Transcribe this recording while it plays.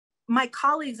my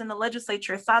colleagues in the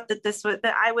legislature thought that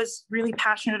that I was really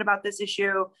passionate about this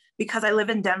issue because I live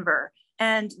in Denver,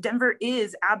 and Denver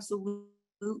is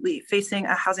absolutely facing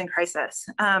a housing crisis.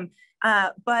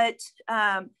 But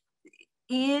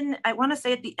I want to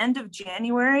say at the end of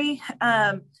January,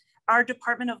 our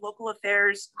Department of Local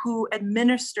Affairs, who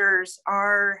administers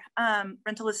our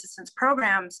rental assistance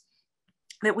programs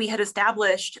that we had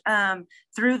established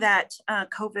through that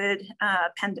COVID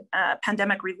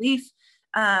pandemic relief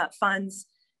funds,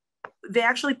 they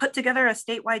actually put together a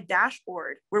statewide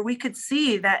dashboard where we could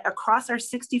see that across our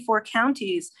 64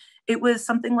 counties, it was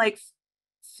something like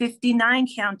 59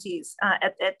 counties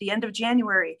at the end of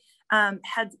January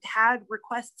had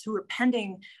requests who were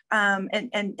pending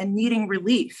and needing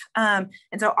relief. And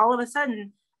so all of a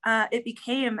sudden, it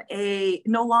became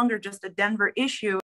no longer just a Denver issue.